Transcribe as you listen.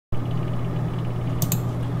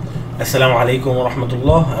আসসালামু আলাইকুম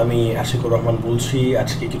রহমতুল্লাহ। আমি আশিকুর রহমান বলছি।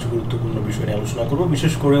 আজকে কিছু গুরুত্বপূর্ণ বিষয় নিয়ে আলোচনা করব,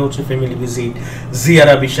 বিশেষ করে হচ্ছে ফ্যামিলি ভিজিট,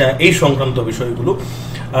 জিয়ারা ভিসা, এই সংক্রান্ত বিষয়গুলো।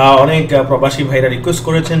 অনেক প্রবাসী ভাইরা রিকোয়েস্ট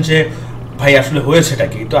করেছেন যে ভাই আসলে হয়েছেটা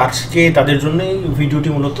কি। তো আজকে তাদের জন্যই ভিডিওটি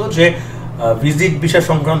মূলত, যে ভিজিট ভিসা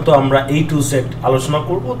সংক্রান্ত আমরা A to Z আলোচনা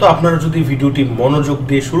করব। তো আপনারা যদি ভিডিওটি মনোযোগ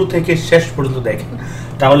দিয়ে শুরু থেকে শেষ পর্যন্ত দেখেন,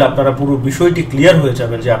 তাহলে আপনারা পুরো বিষয়টি ক্লিয়ার হয়ে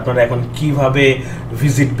যাবেন যে আপনারা এখন কিভাবে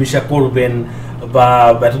ভিজিট ভিসা করবেন, বা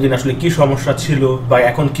এতদিন আসলে কি সমস্যা ছিল, বা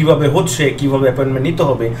এখন কিভাবে হচ্ছে, কিভাবে অ্যাপয়েন্টমেন্ট নিতে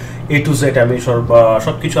হবে। A to Z আমি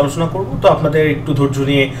সব কিছু আলোচনা করব। তো আপনাদের একটু ধৈর্য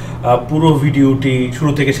নিয়ে পুরো ভিডিওটি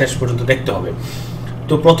শুরু থেকে শেষ পর্যন্ত দেখতে হবে।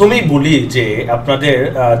 তো প্রথমেই বলি যে আপনাদের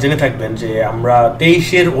জেনে থাকবেন যে আমরা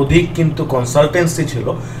 23-এর অধিক কিন্তু কনসালটেন্সি ছিল,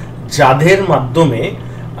 যাদের মাধ্যমে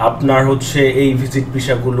আপনার হচ্ছে এই ভিজিট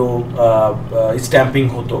ভিসাগুলো স্ট্যাম্পিং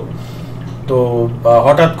হতো। তো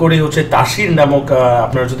হঠাৎ করে হচ্ছে তাশির নামক,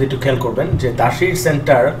 আপনারা যদি একটু খেয়াল করবেন যে তাশির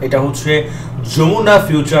সেন্টার, এটা হচ্ছে যমুনা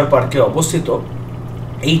ফিউচার পার্কে অবস্থিত।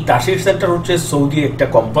 এই তাশির সেন্টার হচ্ছে সৌদির একটা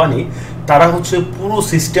কোম্পানি। তারা হচ্ছে পুরো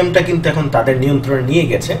সিস্টেমটা কিন্তু এখন তাদের নিয়ন্ত্রণে নিয়ে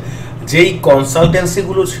গেছে। যেই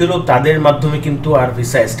কনসালটেন্সিগুলো ছিল তাদের মাধ্যমে কিন্তু আর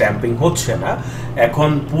ভিসা স্ট্যাম্পিং হচ্ছে না, এখন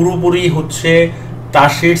পুরোপুরি হচ্ছে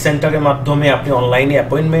তাশির সেন্টারের মাধ্যমে আপনি অনলাইনে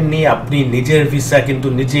অ্যাপয়েন্টমেন্ট নিয়ে আপনি নিজের ভিসা কিন্তু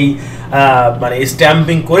নিজেই মানে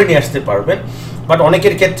স্ট্যাম্পিং করে নিয়ে আসতে পারবেন। বাট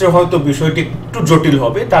অনেকের ক্ষেত্রে হয়তো বিষয়টি একটু জটিল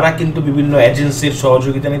হবে, তারা কিন্তু বিভিন্ন এজেন্সির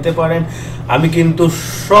সহযোগিতা নিতে পারেন। আমি কিন্তু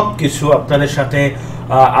সব কিছু আপনাদের সাথে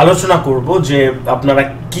আলোচনা করব যে আপনারা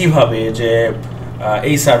কিভাবে যে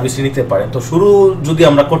এই সার্ভিসটি নিতে পারেন। তো শুরু যদি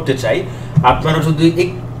আমরা করতে চাই, আপনারা যদি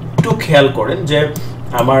একটু খেয়াল করেন যে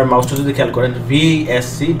আমার মাউসটা যদি খেয়াল করেন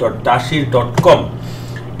vsc.tashir.com,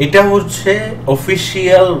 এটা হচ্ছে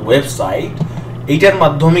অফিসিয়াল ওয়েবসাইট। এইটার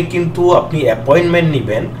মাধ্যমে কিন্তু আপনি অ্যাপয়েন্টমেন্ট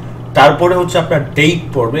নেবেন, তারপরে হচ্ছে আপনার ডেট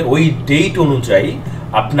পড়বে, ওই ডেট অনুযায়ী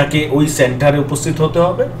আপনাকে ওই সেন্টারে উপস্থিত হতে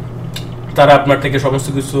হবে। তারা আপনার থেকে সমস্ত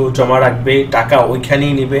কিছু জমা রাখবে, টাকা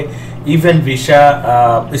ওইখানেই নেবে, ইভেন ভিসা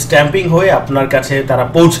স্ট্যাম্পিং হয়ে আপনার কাছে তারা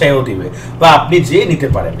পৌঁছায়ও দিবে, বা আপনি যেয়ে নিতে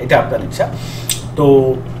পারেন, এটা আপনার ইচ্ছা। তো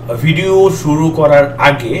ভিডিও শুরু করার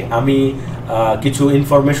আগে আমি কিছু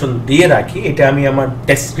ইনফরমেশন দিয়ে রাখি, এটা আমি আমার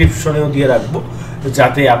ডেসক্রিপশনেও দিয়ে রাখবো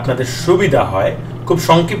যাতে আপনাদের সুবিধা হয়। খুব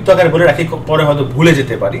সংক্ষিপ্ত আকারে বলে রাখি, পরে হয়তো ভুলে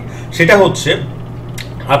যেতে পারি। সেটা হচ্ছে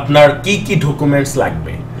আপনার কি কি ডকুমেন্টস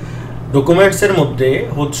লাগবে। ডকুমেন্টসের মধ্যে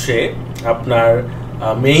হচ্ছে আপনার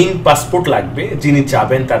মেইন পাসপোর্ট লাগবে, যিনি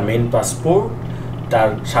যাবেন তার মেইন পাসপোর্ট, তার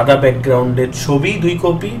সাদা ব্যাকগ্রাউন্ডের ছবি 2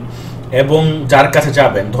 কপি, এবং যার কাছে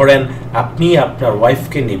যাবেন, ধরেন আপনি আপনার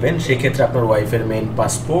ওয়াইফকে নেবেন, সেক্ষেত্রে আপনার ওয়াইফের মেইন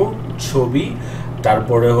পাসপোর্ট, ছবি,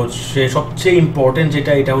 তারপরে হচ্ছে সবচেয়ে ইম্পর্টেন্ট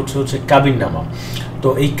যেটা, এটা হচ্ছে কাবিননামা। তো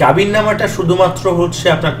এই কাবিননামাটা শুধুমাত্র হচ্ছে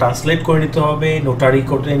আপনার ট্রান্সলেট করে নিতে হবে, নোটারি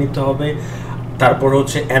করে নিতে হবে, তারপর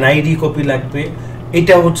হচ্ছে এনআইডি কপি লাগবে।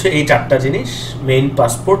 এটা হচ্ছে এই 4টা জিনিস: মেইন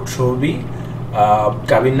পাসপোর্ট, ছবি,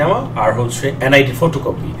 কাবিননামা, আর হচ্ছে এনআইডি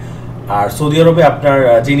ফটোকপি। আর সৌদি আরবে আপনার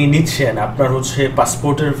যিনি নিচ্ছেন, আপনার হচ্ছে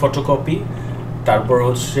পাসপোর্টের ফটোকপি, তারপর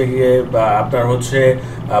হচ্ছে গিয়ে আপনার হচ্ছে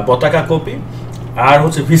পতাকা কপি, আর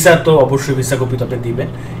হচ্ছে ভিসা, তো অবশ্যই ভিসা কপি তো আপনি দিবেন।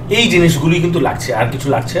 এই জিনিসগুলি কিন্তু লাগছে, আর কিছু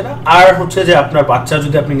লাগছে না। আর হচ্ছে যে আপনার বাচ্চা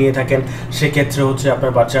যদি আপনি নিয়ে থাকেন, সেক্ষেত্রে হচ্ছে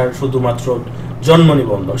আপনার বাচ্চার শুধুমাত্র জন্ম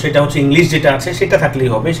নিবন্ধন, সেটা হচ্ছে ইংলিশ যেটা আছে সেটা থাকলেই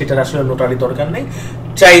হবে, সেটার আসলে নোটারি দরকার নেই,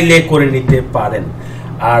 চাইলে করে নিতে পারেন।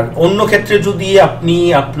 আর অন্য ক্ষেত্রে যদি আপনি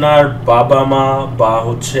আপনার বাবা মা বা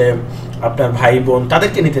হচ্ছে আপনার ভাই বোন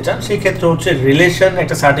তাদেরকে নিতে চান, সেই ক্ষেত্রে হচ্ছে রিলেশন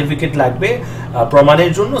একটা সার্টিফিকেট লাগবে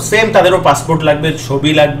প্রমাণের জন্য। সেম তাদেরও পাসপোর্ট লাগবে,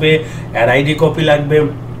 ছবি লাগবে, এনআইডি কপি লাগবে,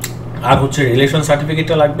 আর হচ্ছে রিলেশন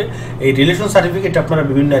সার্টিফিকেটটা লাগবে। এই রিলেশন সার্টিফিকেট আপনারা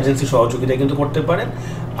বিভিন্ন এজেন্সি সহযোগিতা কিন্তু করতে পারেন।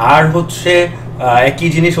 আর হচ্ছে একই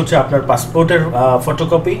জিনিস হচ্ছে আপনার পাসপোর্টের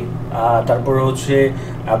ফটোকপি, তারপরে হচ্ছে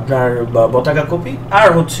আপনার পতাকা কপি, আর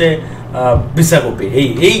হচ্ছে ভিসা কপি।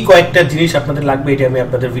 এই কয়েকটা জিনিস আপনাদের লাগবে। এটা আমি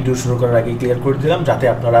আপনাদের ভিডিও শুরু করার আগে ক্লিয়ার করে দিলাম, যাতে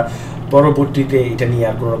আপনারা পরবর্তীতে এটা নিয়ে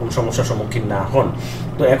আর কোনো রকম সমস্যার সম্মুখীন না হন।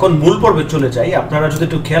 তো এখন মূল পর্বে চলে যাই। আপনারা যদি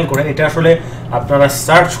একটু খেয়াল করেন, এটা আসলে আপনারা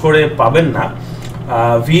সার্চ করে পাবেন না,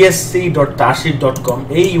 vsc.tashir.com,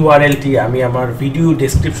 এই ইউআরএলটি আমি আমার ভিডিও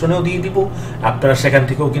ডেসক্রিপশনেও দিয়ে দিব। আপনারা সেখান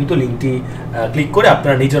থেকেও কিন্তু লিঙ্কটি ক্লিক করে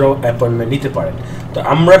আপনারা নিজেরাও অ্যাপয়েন্টমেন্ট নিতে পারেন। তো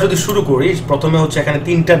আমরা যদি শুরু করি, প্রথমে হচ্ছে এখানে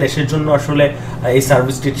 3টা দেশের জন্য আসলে এই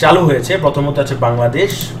সার্ভিসটি চালু হয়েছে। প্রথমত আছে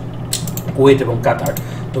বাংলাদেশ, কুয়েত এবং কাতার।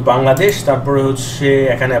 তো বাংলাদেশ, তারপরে হচ্ছে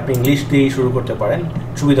এখানে আপনি ইংলিশ দিয়ে শুরু করতে পারেন,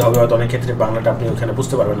 সুবিধা হবে হয়তো অনেক ক্ষেত্রে, বাংলাটা আপনি ওখানে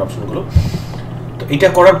বুঝতে পারবেন অপশনগুলো। তো এটা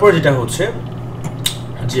করার পর যেটা হচ্ছে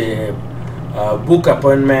যে বুক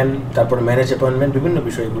অ্যাপয়েন্টমেন্ট, তারপরে ম্যানেজ অ্যাপয়েন্টমেন্ট, বিভিন্ন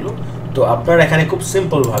বিষয়গুলো। তো আপনারা এখানে খুব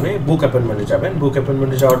সিম্পলভাবে বুক অ্যাপয়েন্টমেন্টে যাবেন। বুক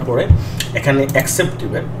অ্যাপয়েন্টমেন্টে যাওয়ার পরে এখানে অ্যাকসেপ্ট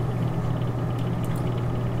দিবেন।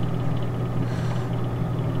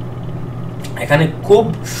 এখানে খুব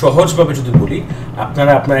সহজভাবে যদি বলি,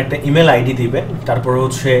 আপনারা আপনার একটা ইমেল আইডি দিবেন, তারপরে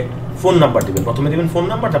হচ্ছে ফোন নাম্বার দিবেন, প্রথমে দিবেন ফোন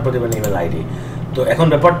নাম্বার, তারপর দেবেন ইমেল আইডি। তো এখন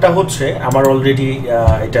ব্যাপারটা হচ্ছে আমার অলরেডি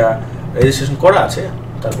এটা রেজিস্ট্রেশন করা আছে,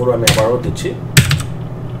 তারপরে আমি আবারও দিচ্ছি।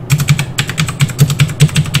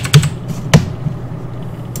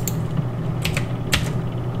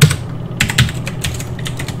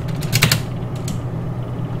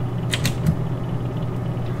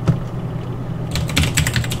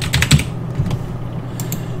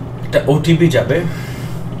 একটা ওটিপি যাবে,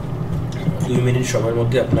 2 মিনিট সময়ের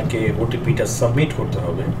মধ্যে আপনাকে ওটিপিটা সাবমিট করতে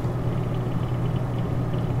হবে।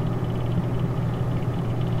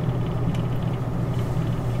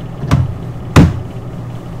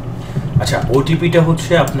 আচ্ছা, ওটিপিটা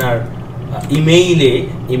হচ্ছে আপনার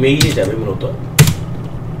ইমেইলে যাবে মূলত।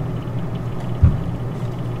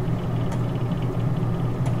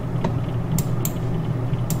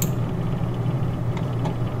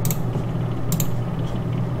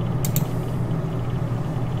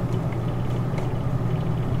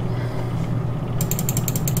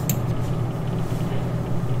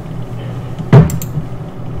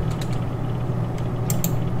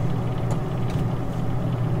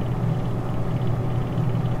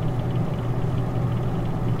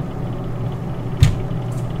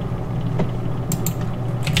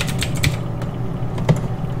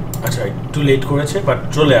 আচ্ছা, একটু লেট করেছে বাট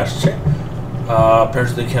চলে আসছে। আপনারা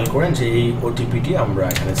যদি খেয়াল করেন যে এই ওটিপিটি আমরা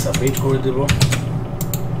এখানে সাবমিট করে দেব।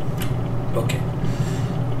 ওকে,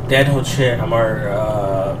 দেন হচ্ছে আমার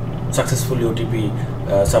সাকসেসফুলি ওটিপি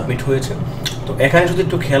সাবমিট হয়েছে। তো এখানে যদি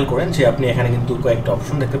একটু খেয়াল করেন যে আপনি এখানে কিন্তু কয়েকটা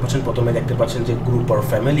অপশন দেখতে পাচ্ছেন। প্রথমে দেখতে পাচ্ছেন যে গ্রুপ অর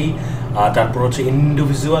ফ্যামিলি, তারপর হচ্ছে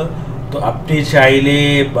ইন্ডিভিজুয়াল। তো আপনি চাইলে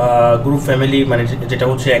গ্রুপ ফ্যামিলি মানে যেটা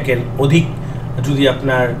হচ্ছে একের অধিক যদি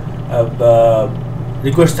আপনার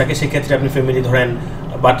রিকোয়েস্ট থাকে, সেক্ষেত্রে আপনি ফ্যামিলি ধরেন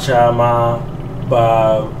বাচ্চা, মা বা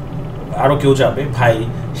আরও কেউ যাবে, ভাই,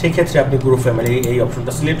 সেক্ষেত্রে আপনি গ্রুপ ফ্যামিলি এই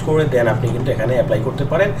অপশনটা সিলেক্ট করে দেন আপনি কিন্তু এখানে অ্যাপ্লাই করতে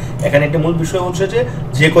পারেন। এখানে একটা মূল বিষয় হচ্ছে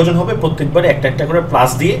যে কয়জন হবে প্রত্যেকবারে একটা একটা করে প্লাস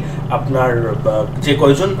দিয়ে আপনার যে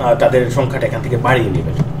কয়জন তাদের সংখ্যাটা এখান থেকে বাড়িয়ে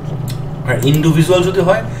নেবেন। আর ইন্ডিভিজুয়াল যদি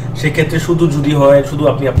হয় সেক্ষেত্রে শুধু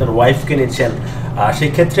আপনি আপনার ওয়াইফকে নিচ্ছেন,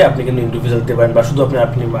 সেক্ষেত্রে আপনি কিন্তু ইন্ডিভিজুয়াল দিতে পারেন, বা শুধু আপনার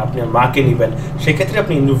মাকে নেবেন, সেক্ষেত্রে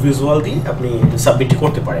আপনি ইন্ডিভিজুয়াল দিয়ে আপনি সাবমিট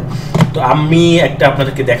করতে পারেন। তো আমি একটা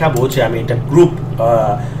আপনাদেরকে দেখাবো যে আমি একটা গ্রুপ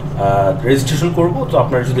রেজিস্ট্রেশন করব। তো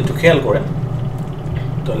আপনারা যদি একটু খেয়াল করেন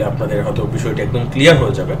তাহলে আপনাদের হয়তো বিষয়টা একদম ক্লিয়ার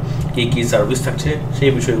হয়ে যাবে, কী কী সার্ভিস থাকছে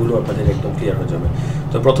সেই বিষয়গুলো আপনাদের একদম ক্লিয়ার হয়ে যাবে।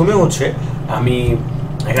 তো প্রথমে হচ্ছে আমি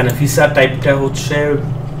এখানে ভিসা টাইপটা হচ্ছে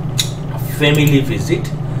ফ্যামিলি ভিজিট,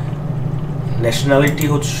 ন্যাশনালিটি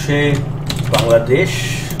হচ্ছে বাংলাদেশ,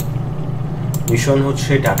 মিশন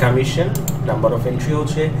হচ্ছে Dhaka mission, number of entry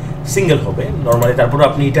হচ্ছে সিঙ্গেল হবে নর্মালি। তারপর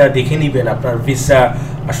আপনি এটা দেখে নেবেন আপনার ভিসা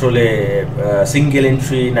আসলে সিঙ্গেল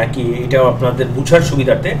এন্ট্রি নাকি, এটাও আপনাদের বোঝার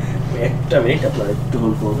সুবিধার্থে একটা মিনিট আপনারা একটু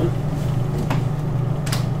হোল্ড করবেন।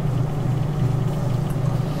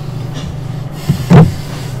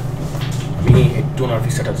 আমি একটু ওনার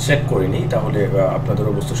ভিসাটা চেক করে নিই, তাহলে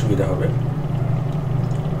আপনাদেরও বুঝতে সুবিধা হবে।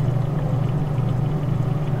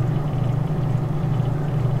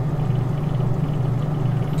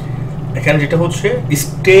 এখানে যেটা হচ্ছে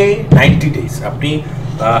স্টে 90 ডেজ, আপনি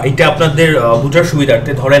এটা আপনাদের বোঝার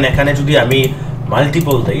সুবিধার্থে ধরেন এখানে যদি আমি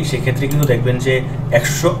মাল্টিপল দেই, সেক্ষেত্রে কিন্তু দেখবেন যে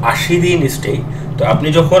 180 দিন স্টে। তো আপনি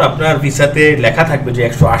যখন আপনার ভিসাতে লেখা থাকবে যে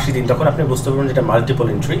 180 দিন, তখন আপনি বুঝতে পারবেন যেটা মাল্টিপল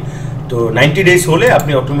এন্ট্রি। তো 90 ডেজ হলে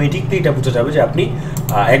আপনি অটোমেটিকলি এটা বোঝা যাবে যে আপনি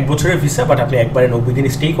 1 বছরের ভিসা, বাট আপনি একবারে 90 দিন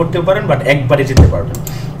স্টে করতে পারেন, বাট একবারে যেতে পারবেন।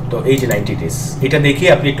 তো এই যে 90 ডেজ, এটা দেখে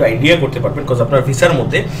আপনি একটু আইডিয়া করতে পারবেন, বিকজ আপনার ভিসার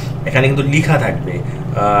মধ্যে এখানে কিন্তু লেখা থাকবে।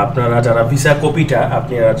 আপনারা যারা ভিসা কপিটা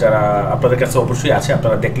যারা আপনাদের কাছে অবশ্যই আছে,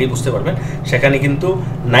 আপনারা দেখলেই বুঝতে পারবেন, সেখানে কিন্তু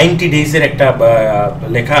 90 ডেজের একটা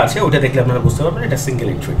লেখা আছে, ওটা দেখলে আপনারা বুঝতে পারবেন এটা সিঙ্গেল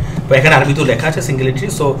এন্ট্রি। তো এখানে আরবিতেও লেখা আছে সিঙ্গেল এন্ট্রি,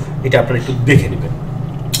 সো এটা আপনারা একটু দেখে নেবেন।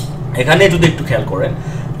 এখানে যদি একটু খেয়াল করেন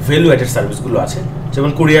ভ্যালু অ্যাডেড সার্ভিসগুলো আছে,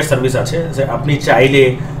 যেমন কুরিয়ার সার্ভিস আছে, যে আপনি চাইলে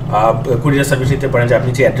কুরিয়ার সার্ভিস নিতে পারেন, যে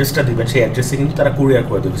আপনি যে অ্যাড্রেসটা দিবেন সেই অ্যাড্রেসে কিন্তু তারা কুরিয়ার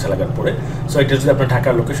করে দেবে ভিসা লাগার পরে। সো এটা যদি আপনার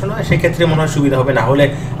ঢাকার লোকেশন হয় সেক্ষেত্রে মনে হয় সুবিধা হবে। না হলে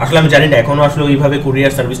আসলে আমি জানি না, এখনও আসলে ওইভাবে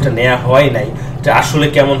কুরিয়ার সার্ভিসটা নেওয়া হয় নাই, যে আসলে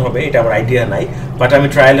কেমন হবে এটা আমার আইডিয়া নাই। বাট আমি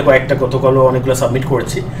ট্রায়ালে কয়েকটা গতকালও অনেকগুলো সাবমিট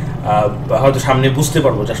করেছি, হয়তো সামনে বুঝতে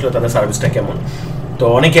পারবো যে আসলে তাদের সার্ভিসটা কেমন। তো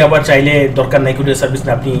অনেকে আবার চাইলে দরকার নাই কুরিয়ার সার্ভিস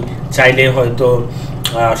না, আপনি চাইলে হয়তো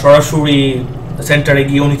সরাসরি সেন্টারে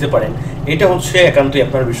গিয়েও নিতে পারেন, এটা হচ্ছে একান্তই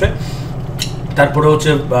আপনার বিষয়। তারপরে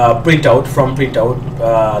হচ্ছে প্রিন্ট আউট,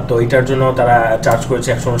 তো এটার জন্য তারা চার্জ করেছে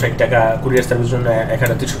 159 টাকা, কুরিয়ার সার্ভিসের জন্য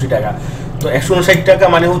 1063 টাকা। তো 159 টাকা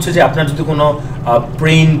মানে হচ্ছে যে আপনার যদি কোনো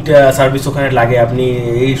প্রিন্ট সার্ভিস ওখানে লাগে আপনি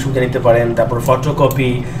এই সুবিধা নিতে পারেন। তারপর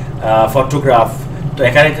ফটোকপি, ফটোগ্রাফ, তো তো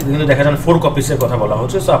এখানে কিন্তু দেখা যান 4 কপিসের কথা বলা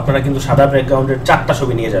হচ্ছে। সো আপনারা কিন্তু সাদা ব্যাকগ্রাউন্ডের 4টা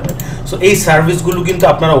ছবি নিয়ে যাবেন। সো এই সার্ভিসগুলো কিন্তু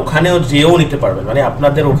আপনারা ওখানেও যেও নিতে পারবেন, মানে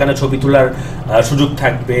আপনাদের ওখানে ছবি তোলার সুযোগ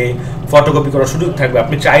থাকবে, ফটোকপি করার সুযোগ থাকবে,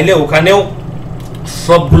 আপনি চাইলে ওখানেও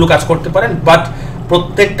সবগুলো কাজ করতে পারেন, বাট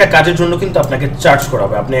প্রত্যেকটা কাজের জন্য কিন্তু আপনাকে চার্জ করা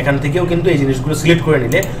হবে। আপনি এখান থেকেও কিন্তু এই জিনিসগুলো সিলেক্ট করে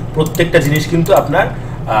নিলে প্রত্যেকটা জিনিস কিন্তু আপনার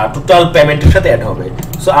টোটাল পেমেন্টের সাথে অ্যাড হবে।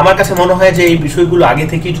 সো আমার কাছে মনে হয় যে এই বিষয়গুলো আগে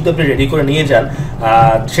থেকেই যদি আপনি রেডি করে নিয়ে যান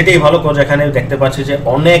সেটাই ভালো, কারণ এখানে দেখতে পাচ্ছি যে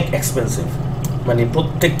অনেক এক্সপেন্সিভ, মানে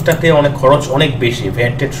প্রত্যেকটাতে অনেক খরচ, অনেক বেশি,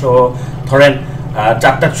 ভ্যাটেড সহ ধরেন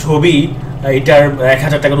 4টা ছবি এটার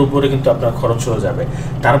 1000 টাকার উপরে কিন্তু আপনার খরচ হয়ে যাবে।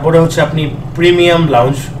 তারপরে হচ্ছে আপনি প্রিমিয়াম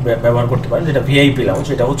লাউঞ্জ ব্যবহার করতে পারেন, যেটা ভিআইপি লাউঞ্জ।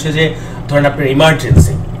 এটা হচ্ছে যে ধরেন আপনার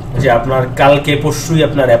ইমার্জেন্সি, যে আপনার কালকে পরশুই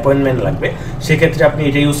আপনার অ্যাপয়েন্টমেন্ট লাগবে, সেক্ষেত্রে আপনি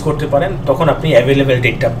এটা ইউজ করতে পারেন, তখন আপনি অ্যাভেলেবেল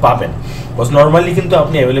ডেটটা পাবেন। বিকজ নর্মালি কিন্তু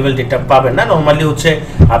আপনি অ্যাভেলেবেল ডেটটা পাবেন না, নর্মালি হচ্ছে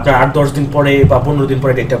আপনার 8-10 দিন পরে বা 15 দিন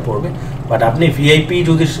পরে ডেটটা পড়বে। বাট আপনি ভিআইপি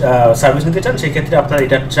যদি সার্ভিস নিতে চান সেক্ষেত্রে আপনার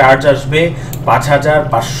এটার চার্জ আসবে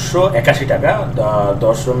 5581 টাকা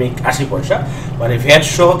 10.80 পয়সা, মানে ভ্যাট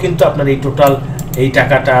সহ কিন্তু আপনার এই টোটাল এই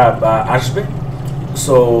টাকাটা আসবে।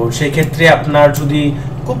 সো সেই ক্ষেত্রে আপনার যদি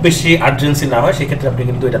খুব বেশি আর্জেন্সি না হয় সেক্ষেত্রে আপনি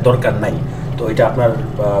কিন্তু এটা দরকার নাই, তো এটা আপনার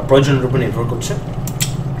প্রয়োজনের উপর নির্ভর করছে।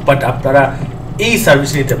 বাট আপনারা এই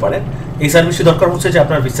সার্ভিস নিতে পারেন। এই সার্ভিসে দরকার হচ্ছে যে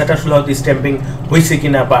আপনার ভিসাটা আসলে হয়তো স্ট্যাম্পিং হয়েছে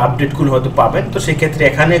কিনা বা আপডেটগুলো হয়তো পাবেন, তো সেক্ষেত্রে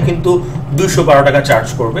এখানে কিন্তু 212 টাকা চার্জ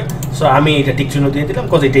করবে। সো আমি এটা টিক চিহ্ন দিয়ে দিলাম,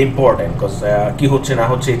 বিকজ এটা ইম্পর্টেন্ট, বিকজ কি হচ্ছে না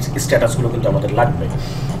হচ্ছে স্ট্যাটাসগুলো কিন্তু আমাদের লাগবে।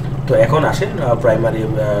 তো এখন আসেন প্রাইমারি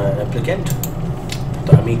অ্যাপ্লিক্যান্ট, তো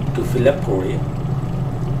আমি একটু ফিল আপ করি।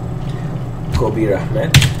 কবির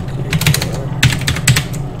আহমেদ,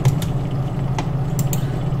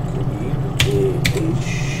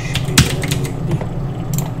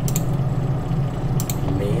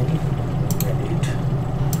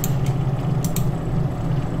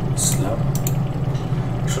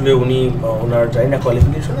 আসলে উনি ওনার জানি না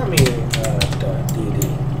কোয়ালিফিকেশন, আমি একটা দিয়ে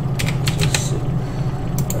দিই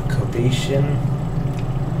অকুপেশন।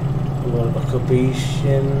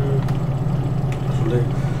 অকুপেশন আসলে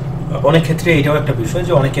অনেক ক্ষেত্রে এটাও একটা বিষয়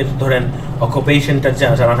যে অনেকের ধরেন অকুপেশনটা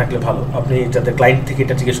জানা থাকলে ভালো, আপনি যাতে ক্লায়েন্ট থেকে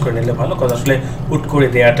এটা জিজ্ঞেস করে নিলে ভালো, কারণ আসলে হুট করে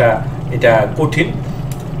দেওয়াটা এটা কঠিন।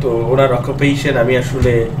 তো ওনার অকুপেশন আমি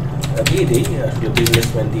আসলে দিয়ে দিই, আসলে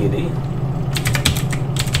বিজনেসম্যান দিয়ে দিই,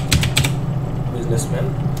 বিজনেসম্যান।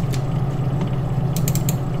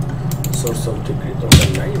 সোর্স অফ ডিগ্রি দরকার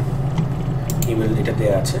নাই, ইমেল যেটা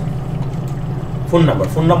দেওয়া আছে। ফোন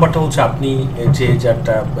নাম্বারটা হচ্ছে আপনি যে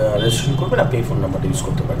যারটা রেজিস্ট্রেশন করবেন আপনি এই ফোন নাম্বারটা ইউজ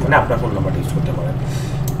করতে পারেন, মানে আপনার ফোন নাম্বারটা ইউজ করতে পারেন।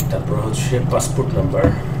 তারপর হচ্ছে passport number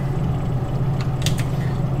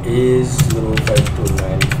is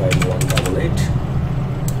 05295188।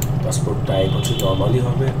 Passport type হচ্ছে নর্মালি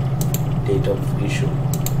হবে। ডেট অফ ইস্যু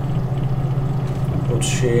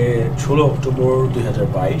হচ্ছে 16 অক্টোবর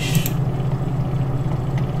 2022।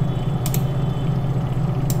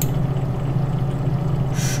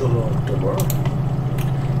 অক্টোবর।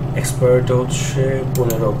 এক্সপায়ারটা হচ্ছে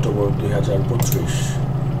 15 অক্টোবর 2025।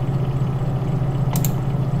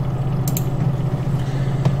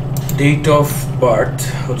 ডেট অফ বার্থ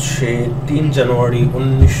হচ্ছে 3 জানুয়ারি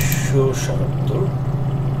 1977।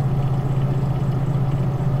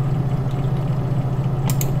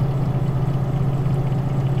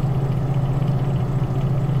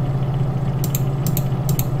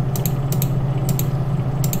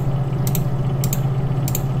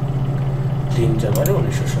 জানুয়ারি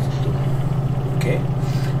 1977। ওকে,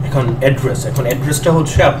 এখন অ্যাড্রেসটা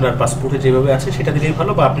হচ্ছে আপনার পাসপোর্টে যেভাবে আছে সেটা দিলেই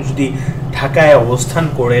ভালো, বা আপনি যদি ঢাকায় অবস্থান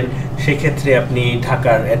করেন সেক্ষেত্রে আপনি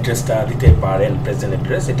ঢাকার অ্যাড্রেসটা দিতে পারেন, প্রেজেন্ট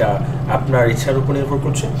অ্যাড্রেস, এটা আপনার ইচ্ছার উপর নির্ভর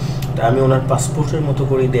করছে। তা আমি ওনার পাসপোর্টের মতো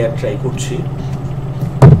করে দেওয়ার ট্রাই করছি।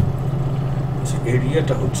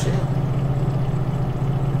 এরিয়াটা হচ্ছে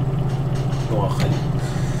নোয়াখালী,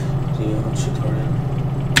 হচ্ছে ধরেন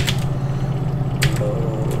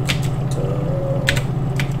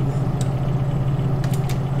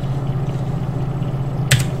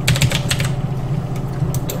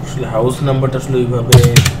হাউস নাম্বারটা আসলে ওইভাবে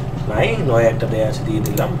নাই, 9 একটা দেয়া আছে, দিয়ে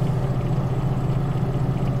দিলাম।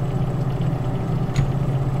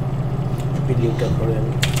 ভিডিওটা করেন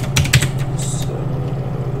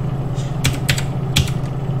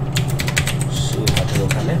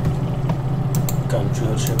ওখানে। কান্ট্রি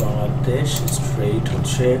হচ্ছে বাংলাদেশ, স্ট্রেট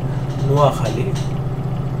হচ্ছে নোয়াখালী।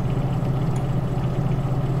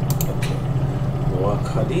 ওকে,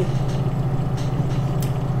 নোয়াখালী,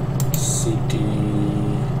 সিটি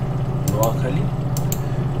নোয়াখালী।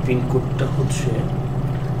 পিনকোডটা হচ্ছে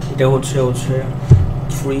এটা হচ্ছে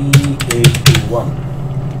 3821।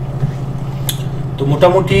 তো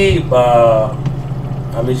মোটামুটি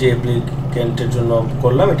আমি যে অ্যাপ্লিকেন্টের জন্য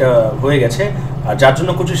করলাম এটা হয়ে গেছে। আর যার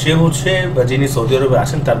জন্য করছে সে হচ্ছে যিনি সৌদি আরবে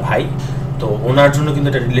আসেন তার ভাই, তো ওনার জন্য কিন্তু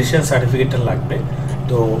একটা রিলেশন সার্টিফিকেটটা লাগবে।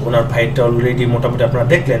 তো ওনার ভাইটা অলরেডি মোটামুটি আপনারা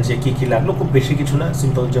দেখলেন যে কী কী লাগলো, খুব বেশি কিছু না,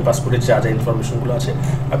 সিম্পল যে পাসপোর্টের যা যা ইনফরমেশনগুলো আছে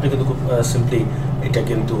আপনি কিন্তু খুব সিম্পলি এটা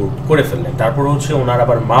কিন্তু করে ফেললেন। তারপর হচ্ছে ওনার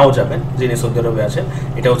আবার মাও যাবেন যিনি সৌদি আরবে আছেন,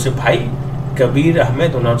 এটা হচ্ছে ভাই কবির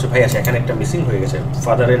আহমেদ, ওনার হচ্ছে ভাই আছে। এখানে একটা মিসিং হয়ে গেছে,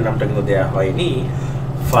 ফাদারের নামটা কিন্তু দেওয়া হয়নি।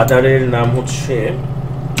 ফাদারের নাম হচ্ছে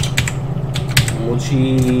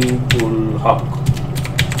মুজিবুল হক,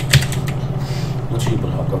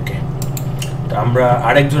 মুজিবুল হক। ওকে, তো আমরা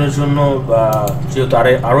আরেকজনের জন্য যেহেতু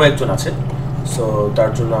আরও একজন আছে, সো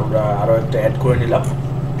তার জন্য আমরা আরও একটা অ্যাড করে নিলাম।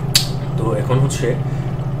 তো এখন হচ্ছে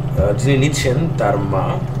যিনি নিচ্ছেন তার মা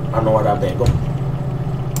আনোয়ারা বেগম,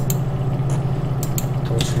 তো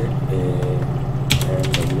হচ্ছে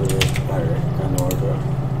আনোয়ারা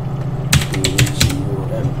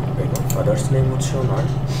বেগম। ফাদার্স নেম হচ্ছে ওনার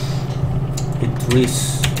Idris,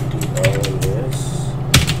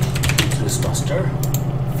 Idris master,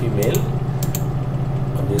 female,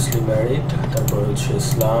 obviously married. তারপর হচ্ছে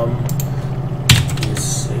ইসলাম,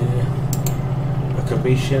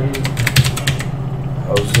 occupation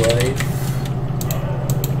housewife,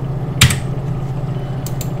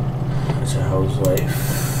 আচ্ছা হাউসওয়াইফ।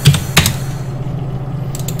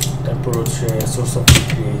 তারপর হচ্ছে সোর্স অফ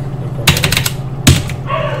ডিগ্রি,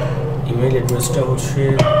 ইমেল অ্যাড্রেসটা হচ্ছে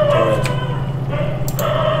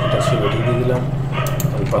এটা ছিল দিয়ে দিলাম,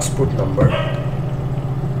 পাসপোর্ট নাম্বার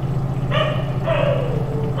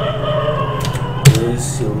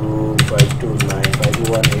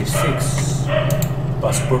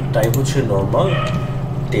পাসপোর্ট টাইপ হচ্ছে নর্মাল,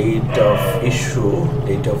 ডেট অফ ইস্যু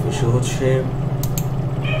হচ্ছে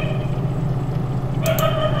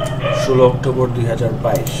 16 October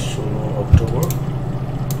 2022,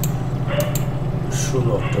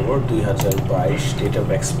 16 October 2022। Date of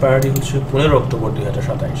expiry হচ্ছে 15 অক্টোবর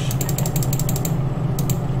 2027।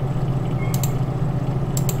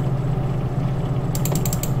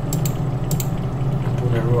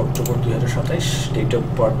 15 অক্টোবর 2027। ডেট অফ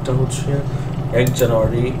বার্থটা হচ্ছে 1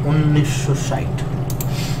 জানুয়ারি 1960।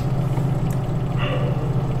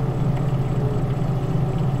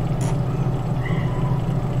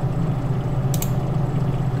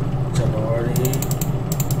 জানুয়ারি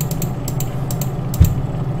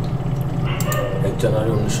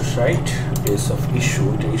 1960। প্লেস অফ ইস্যু,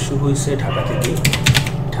 এটা ইস্যু হয়েছে ঢাকা থেকে,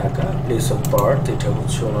 ঢাকা। প্লেস অফ বার্থ, এটা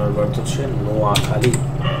হচ্ছে ওনার বার্থ হচ্ছে নোয়াখালী।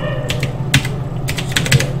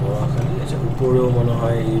 আচ্ছা, উপরেও মনে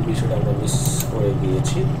হয় এই বিষয়টা আমরা মিস করে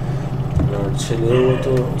গিয়েছি। ওনার ছেলেও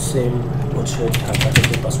তো সেম হচ্ছে ঢাকা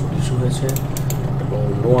থেকে পাসপোর্ট ইস্যু হয়েছে এবং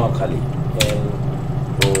নোয়াখালী,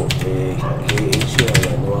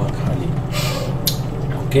 নোয়াখালী।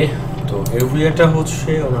 ওকে, তো এরিয়াটা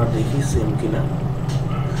হচ্ছে ওনার দেখি সেম কিনা,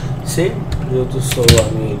 সেম যেহেতু, সো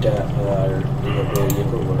আমি এটা আর ইয়ে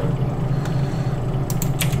করবো না।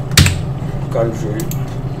 কান্ট্রি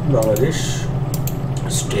বাংলাদেশ,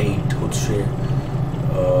 স্টেট হচ্ছে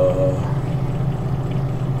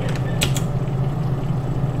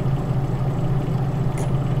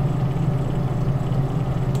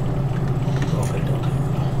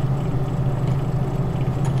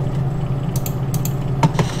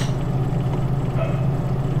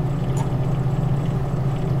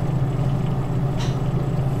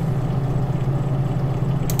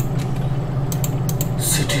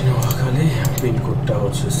পিনকোডটা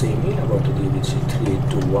হচ্ছে সেমই, আবার তো দিয়ে দিচ্ছি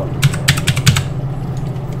 3821।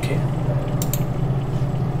 ওকে,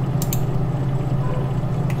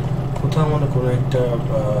 কোথাও মানে কোনো একটা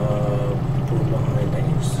পূর্ণ হয় নাই,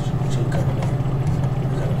 সেই কারণে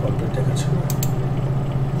এখানে কমপ্লিট দেখাচ্ছে না।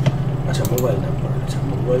 আচ্ছা, মোবাইল নাম্বার,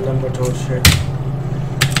 মোবাইল নাম্বারটা হচ্ছে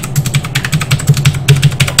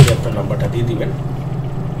আপনি আপনার নাম্বারটা দিয়ে দিবেন।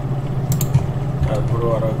 তারপরেও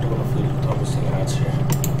আরও একটা কোনো ফিল্ড তো অবশ্যই আছে,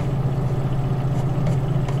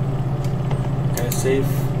 সেভ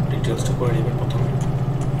ডিটেলসটা করে নেবেন প্রথমে,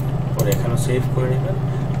 পরে এখানে সেভ করে নেবেন,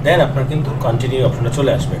 দেন আপনার কিন্তু কন্টিনিউ অপশনটা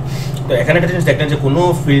চলে আসবে। তো এখানে একটা জিনিস দেখলেন যে কোনো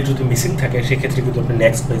ফিল্ড যদি মিসিং থাকে সেক্ষেত্রে কিন্তু আপনি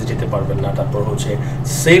নেক্সট পেজে যেতে পারবেন না। তারপর হচ্ছে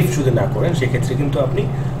সেভ যদি না করেন সেক্ষেত্রে কিন্তু আপনি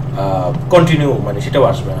কন্টিনিউ মানে সেটাও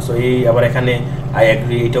আসবে না। সো এই আবার এখানে আই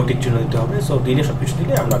অ্যাগ্রি এটাও টিক চিহ্ন দিতে হবে। সো দিনে সব কিছু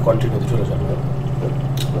দিলে আমরা কন্টিনিউতে চলে যাবো।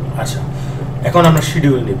 আচ্ছা, এখন আমরা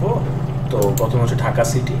শিডিউল নিব। তো প্রথম হচ্ছে ঢাকা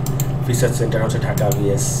সিটি, রিসার্চ সেন্টার হচ্ছে ঢাকা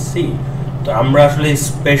বিএসসি। তো আমরা আসলে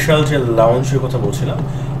স্পেশাল যে লাউঞ্জের কথা বলছিলাম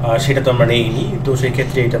সেটা তো আমরা নেইনি, তো সেই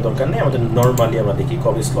ক্ষেত্রে এটা দরকার নেই। আমাদের নর্মালি আমরা দেখি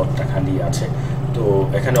কবে স্লটটা খালি আছে। তো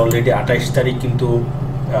এখানে অলরেডি 28 তারিখ কিন্তু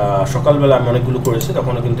সকালবেলা আমি অনেকগুলো করেছি,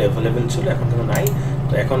 তখনও কিন্তু অ্যাভেলেবেল ছিল, এখন কিন্তু নাই।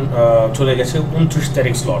 তো এখন চলে গেছে 29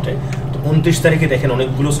 তারিখ স্লটে। তো 29 তারিখে দেখেন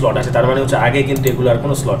অনেকগুলো স্লট আছে, তার মানে হচ্ছে আগে কিন্তু এগুলো আর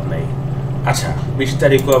কোনো স্লট নাই। আচ্ছা 20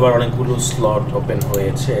 তারিখও আবার অনেকগুলো স্লট ওপেন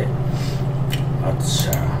হয়েছে।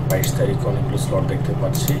 আচ্ছা 22 তারিখে অনেকগুলো স্লট দেখতে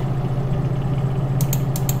পাচ্ছি।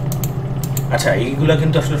 আচ্ছা এইগুলা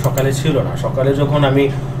কিন্তু আসলে সকালে ছিল না, সকালে যখন আমি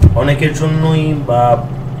অনেকের জন্যই বা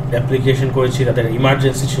অ্যাপ্লিকেশন করেছি তাদের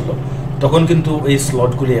ইমার্জেন্সি ছিল তখন কিন্তু এই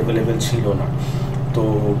স্লটগুলি অ্যাভেলেবেল ছিল না। তো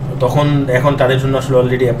তখন এখন তাদের জন্য আসলে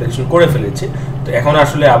অলরেডি অ্যাপ্লিকেশন করে ফেলেছি, তো এখন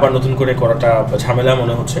আসলে আবার নতুন করে করাটা ঝামেলা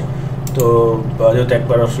মনে হচ্ছে। তো যেহেতু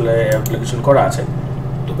একবার আসলে অ্যাপ্লিকেশন করা আছে,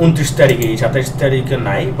 তো 29 তারিখে, এই 27 তারিখে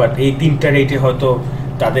নাই, বাট এই 3টা ডেটে হয়তো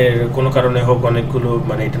তাদের কোনো কারণে হোক অনেকগুলো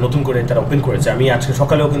মানে এটা নতুন করে তারা ওপেন করেছে। আমি আজকে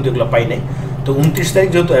সকালেও কিন্তু এগুলো পাই নাই। তো 29 তারিখ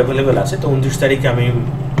যেহেতু অ্যাভেলেবেল আছে, তো 29 তারিখে আমি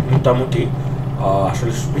মোটামুটি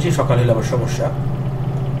আসলে বেশি সকাল হলে আবার সমস্যা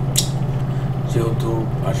যেহেতু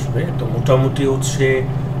আসবে, তো মোটামুটি হচ্ছে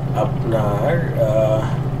আপনার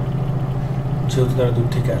যেহেতু তারা দূর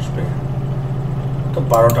থেকে আসবে তো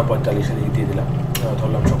 12:45 দিকে দিয়ে দিলাম।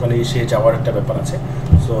 ধরলাম সকালে এসে যাওয়ার একটা ব্যাপার আছে,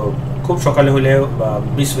 সো খুব সকালে হলে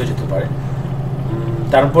মিস হয়ে যেতে পারে।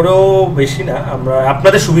 তারপরেও বেশি না, আমরা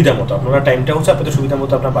আপনাদের সুবিধা মতো, আপনারা টাইমটা হচ্ছে আপনাদের সুবিধা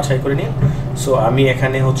মতো আপনার বাছাই করে নিন। সো আমি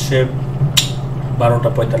এখানে হচ্ছে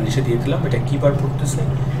 12:45 দিয়ে দিলাম। এটা কী বার পড়তেছে?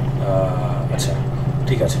 আচ্ছা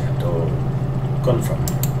ঠিক আছে, তো কনফার্ম,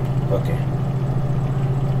 ওকে।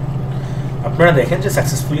 আপনারা দেখেন যে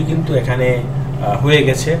সাকসেসফুলি কিন্তু এখানে হয়ে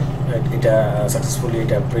গেছে, এটা সাকসেসফুলি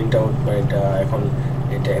এটা প্রিন্ট আউট বা এটা এখন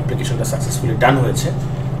এটা অ্যাপ্লিকেশনটা সাকসেসফুলি ডান হয়েছে।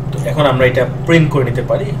 তো এখন আমরা এটা প্রিন্ট করে নিতে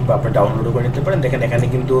পারি বা আপনি ডাউনলোডও করে নিতে পারেন। দেখেন এখানে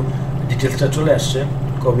কিন্তু ডিটেলসটা চলে আসছে,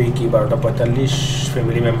 কবি কি 12:45,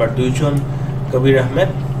 ফ্যামিলি মেম্বার 2 জন, কবির আহমেদ,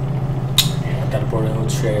 তারপরে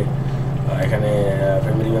হচ্ছে এখানে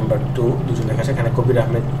ফ্যামিলি মেম্বার 2 দুজন লেখা আছে, এখানে কবির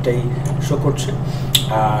আহমেদটাই শো করছে।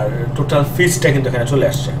 আর টোটাল ফিসটা কিন্তু এখানে চলে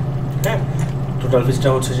আসছে। হ্যাঁ, টোটাল ফিসটা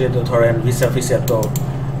হচ্ছে যে ধরেন ভিসা ফিস এত,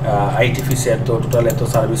 আইটি ফিস এত, টোটাল এত,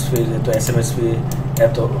 সার্ভিস ফিস এত, SMS ফি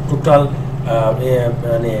এত, টোটাল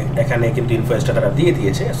মানে এখানে কিন্তু ইনভয়েসটা তারা দিয়ে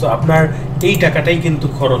দিয়েছে। সো আপনার এই টাকাটাই কিন্তু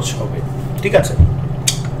খরচ হবে, ঠিক আছে।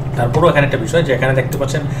 তারপরেও এখানে একটা বিষয় যে এখানে দেখতে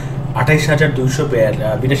পাচ্ছেন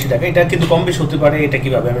 28,282 টাকা, এটা কিন্তু কম বেশি হতে পারে। এটা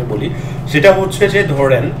কিভাবে আমি বলি, সেটা হচ্ছে যে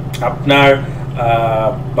ধরেন আপনার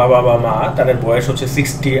বাবা বা মা তাদের বয়স হচ্ছে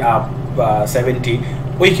 60 আপ বা 70,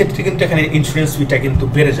 ওই ক্ষেত্রে কিন্তু এখানে ইন্স্যুরেন্স ফিটা কিন্তু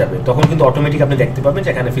বেড়ে যাবে, তখন কিন্তু অটোমেটিক আপনি দেখতে পাবেন যে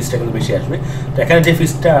এখানে ফিসটা কিন্তু বেশি আসবে। তো এখানে যে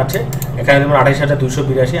ফিসটা আছে এখানে যেমন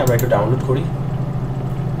 28,282, আমরা একটু ডাউনলোড করি,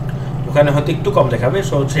 ওখানে হয়তো একটু কম দেখাবে।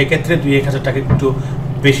 সো সেই ক্ষেত্রে 2-1,000 টাকা একটু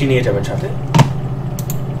বেশি নিয়ে যাবেন সাথে।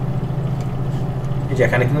 এই যে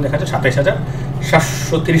এখানে কিন্তু দেখা যাচ্ছে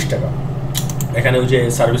 27,730 টাকা। এখানে ওই যে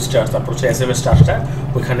সার্ভিস চার্জ, তারপর হচ্ছে SMS চার্জটা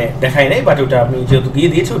ওইখানে দেখাই নাই, বাট ওটা আপনি যেহেতু দিয়ে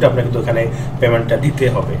দিয়েছে ওটা আপনাকে কিন্তু ওখানে পেমেন্টটা দিতে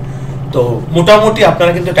হবে। তো মোটামুটি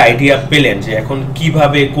আপনারা কিন্তু একটা আইডিয়া পেলেন যে এখন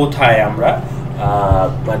কিভাবে কোথায় আমরা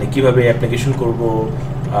মানে কিভাবে অ্যাপ্লিকেশন করব,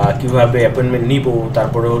 কিভাবে অ্যাপয়েন্টমেন্ট নিব,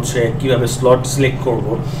 তারপরে হচ্ছে কিভাবে স্লট সিলেক্ট করব।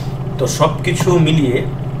 তো সব কিছু মিলিয়ে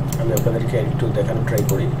আমি আপনাদেরকে একটু দেখানো ট্রাই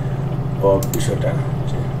করি বিষয়টা।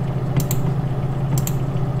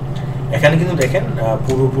 এখানে কিন্তু দেখেন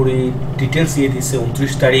পুরোপুরি ডিটেলস দিয়ে দিচ্ছে।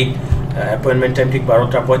 29 তারিখ, অ্যাপয়েন্টমেন্ট টাইম ঠিক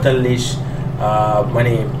 12:45,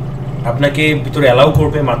 মানে আপনাকে ভিতরে অ্যালাউ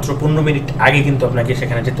করবে মাত্র 15 মিনিট আগে কিন্তু আপনাকে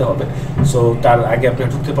সেখানে যেতে হবে। সো তার আগে আপনি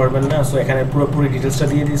ঢুকতে পারবেন না। সো এখানে পুরোপুরি ডিটেলসটা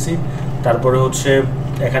দিয়ে দিয়েছি। তারপরে হচ্ছে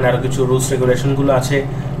এখানে আরও কিছু রুলস রেগুলেশনগুলো আছে,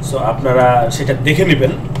 সো আপনারা সেটা দেখে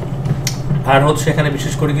নেবেন। আর হচ্ছে এখানে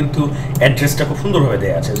বিশেষ করে কিন্তু অ্যাড্রেসটা খুব সুন্দরভাবে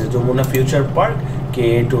দেওয়া আছে, যে Jamuna future park,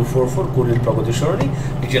 K244 Kuril প্রগতি সরণি,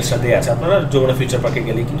 ডিটেলসটা দেওয়া আছে। আপনারা যমুনা ফিউচার পার্কে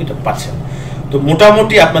গেলেই কিন্তু এটা পাচ্ছেন। তো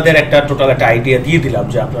মোটামুটি আপনাদের একটা টোটাল একটা আইডিয়া দিয়ে দিলাম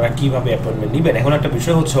যে আপনারা কীভাবে অ্যাপয়েন্টমেন্ট নেবেন। এখন একটা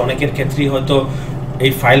বিষয় হচ্ছে অনেকের ক্ষেত্রেই হয়তো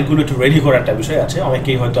এই ফাইলগুলো একটু রেডি করার একটা বিষয় আছে।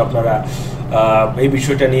 অনেকেই হয়তো আপনারা এই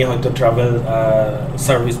বিষয়টা নিয়ে হয়তো ট্রাভেল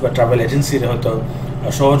সার্ভিস বা ট্রাভেল এজেন্সির হয়তো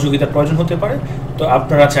সহযোগিতার প্রয়োজন হতে পারে। তো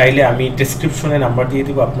আপনারা চাইলে আমি ডেসক্রিপশনে নাম্বার দিয়ে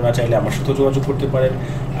দিব, আপনারা চাইলে আমার সাথেও যোগাযোগ করতে পারেন।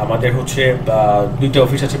 আমাদের হচ্ছে 2টা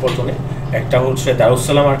অফিস আছে পল্টনে, একটা হচ্ছে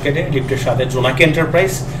দারুসালাম মার্কেটে লিফটের সাথে জোনাকি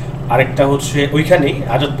এন্টারপ্রাইজ, আরেকটা হচ্ছে ওইখানেই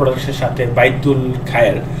আজাদ প্রোডাক্টসের সাথে বাইতুল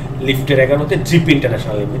খায়ের লিফটের 11-তে জিপি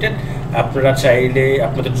ইন্টারন্যাশনাল লিমিটেড। আপনারা চাইলে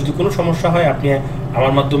আপনাদের যদি কোনো সমস্যা হয় আপনি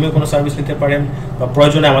আমার মাধ্যমেও কোনো সার্ভিস নিতে পারেন, বা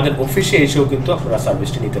প্রয়োজনে আমাদের অফিসে এসেও কিন্তু আপনারা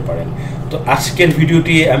সার্ভিসটি নিতে পারেন। তো আজকের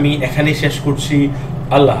ভিডিওটি আমি এখানেই শেষ করছি।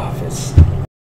 আল্লাহ হাফেজ।